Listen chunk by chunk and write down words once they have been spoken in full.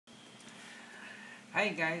Hi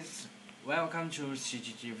guys, welcome to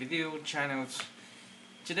CGG video channels.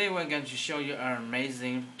 Today we're going to show you our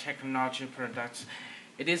amazing technology products.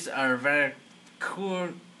 It is a very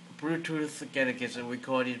cool Bluetooth gadget. We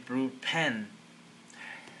call it Blue Pen.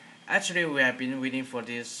 Actually, we have been waiting for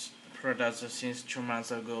this product since 2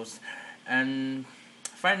 months ago, and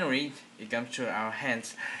finally it comes to our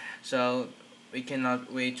hands. So we cannot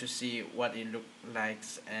wait to see what it looks like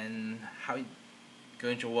and how it's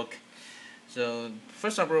going to work. So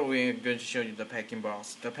first of all, we're going to show you the packing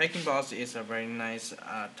box. The packing box is a very nice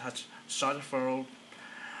touch thoughtful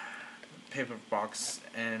paper box,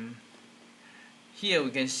 and here we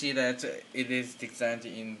can see that it is designed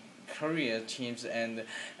in Korea teams and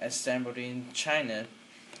assembled in China.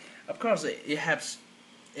 Of course, it has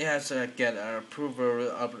get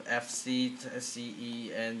approval of FC,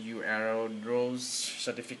 CE, and UL rules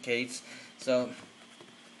certificates. So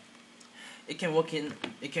it can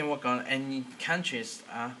work on any countries.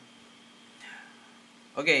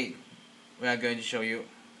 Okay, we are going to show you.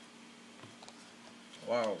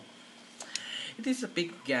 Wow, it is a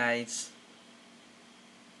big guys,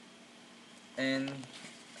 and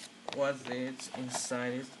what's it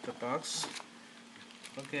inside the box?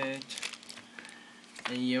 Okay,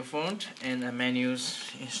 an earphone and a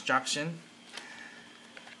menu's instruction.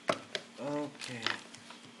 Okay,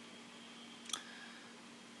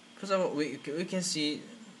 first of all, we can see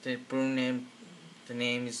the blue name. The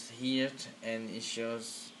name is here, and it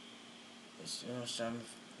shows some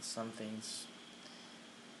things.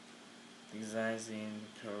 Designs in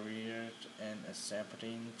Korea and assembled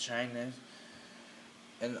in China.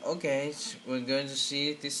 And okay, we're going to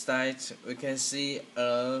see this side. We can see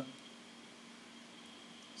a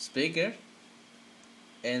speaker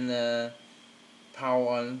and a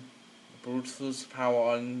power on Bluetooth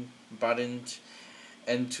power on button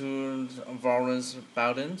and two volume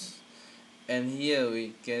buttons. And here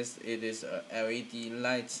we guess it is a LED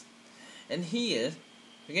light. And here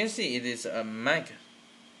you can see it is a mic.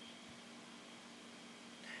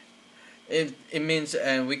 It means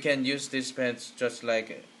we can use this pen just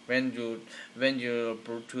like when your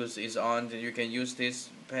Bluetooth is on, you can use this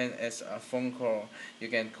pen as a phone call. You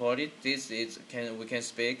can call it. We can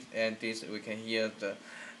speak, and this we can hear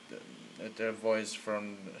the voice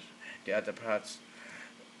from the other parts.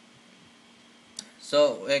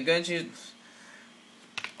 So we're going to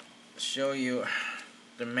show you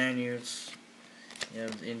the menus.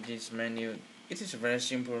 In this menu, it is very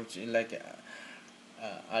simple, like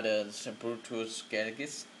other Bluetooth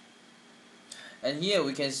gadgets. And here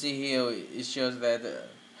we can see here it shows that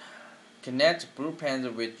connect Blue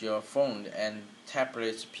Pen with your phone and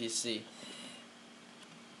tablet PC.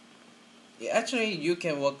 Actually, you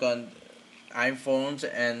can work on iPhones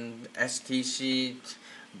and STC,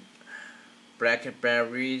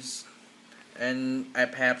 Blackberries, and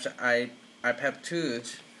iPad 2,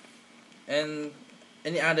 and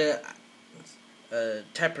any other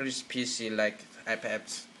tablet PC like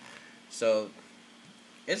iPads. So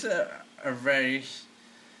it's a very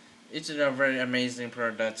amazing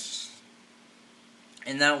product.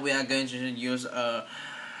 And now we are going to use a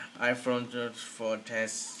iPhone for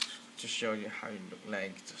test to show you how it look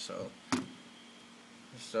like.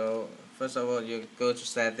 So first of all, you go to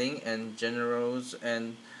setting and generals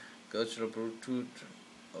and go to the Bluetooth.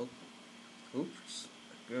 Oh, oops.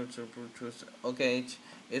 Go to Bluetooth. Okay,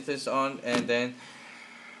 it is on, and then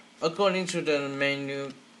according to the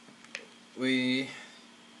menu, we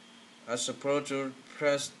are supposed to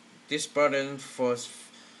press this button for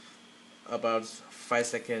about 5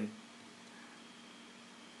 seconds.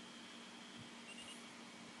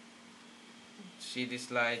 See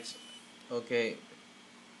this light? Okay.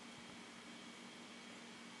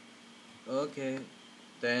 Okay.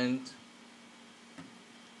 Then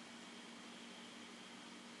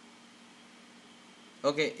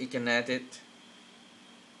okay, it connected.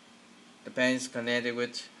 The pen is connected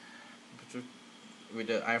with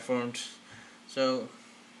the iPhone, so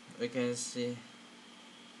we can see.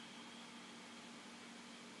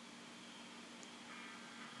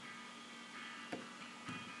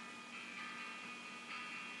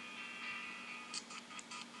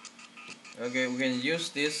 Okay, we can use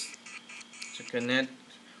this to connect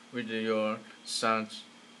with your sound.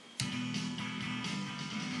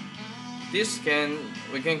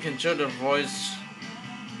 We can control the voice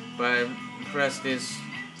by press this.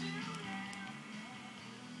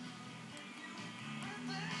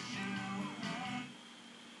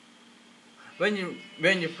 When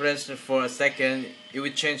you press it for a second, it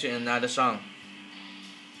will change to another song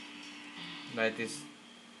like this.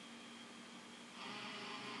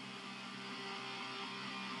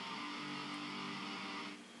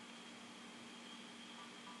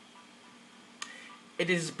 it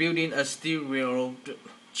is building a stereo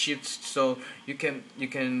chip, so you can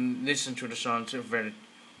listen to the sound very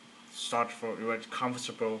thoughtful, very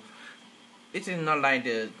comfortable. It is not like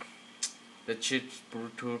the cheap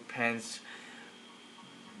Bluetooth pens.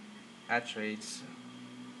 Actually, it's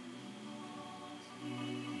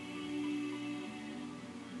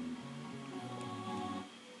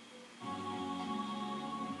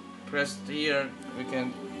press here. We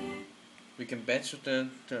can batch the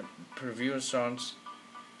preview sounds.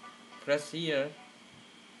 Press here.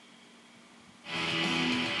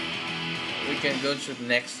 We can go to the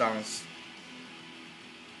next songs.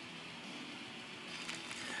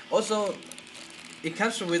 Also, it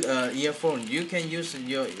comes with a earphone. You can use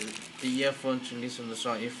the earphone to listen to the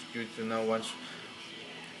song if you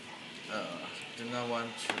uh, do not want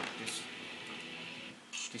to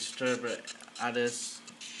disturb others.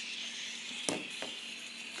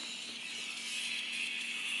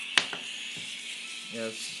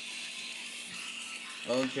 Yes.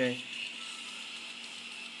 Okay.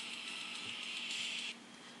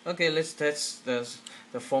 Okay. Let's test the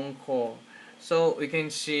phone call. So we can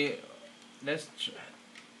see. Let's.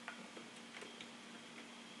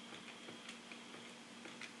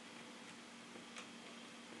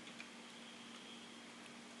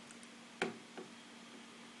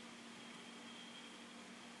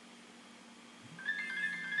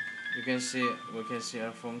 You can see. We can see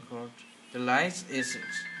our phone call. The light is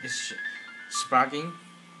sparking.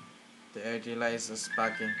 The LED light is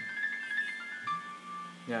sparking.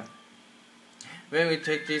 Yeah. When we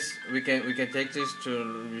take this, we can take this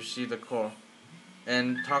to receive the call,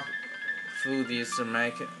 and talk through this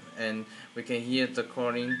mic, and we can hear the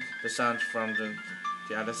calling, the sound from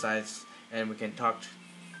the other sides, and we can talk.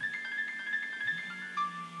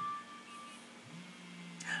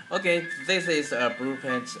 Okay, this is a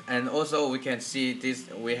blueprint, and also we can see this.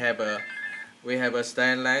 We have a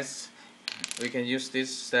stylize. We can use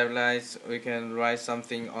this stylize. We can write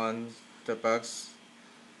something on the box.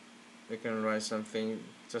 We can write something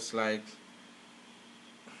just like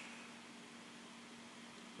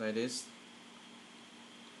this.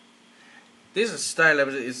 This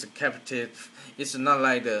stylus is captive. It's not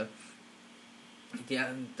like the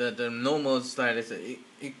normal stylus.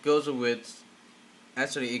 It goes with,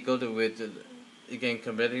 actually it goes with you can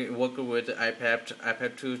compare work with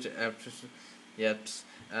iPad 2 to iPad. Yes.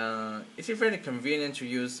 It's very convenient to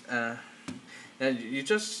use. And you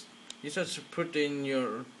just put in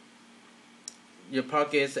your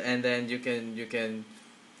pockets, and then you can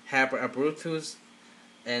have a Bluetooth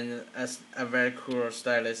and a very cool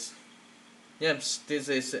stylus. Yes, this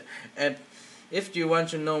is. And if you want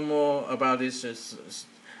to know more about this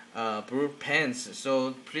blue pens,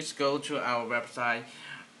 so please go to our website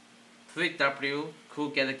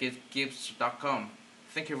www.coolgetgifts.com.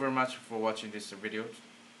 Thank you very much for watching this video.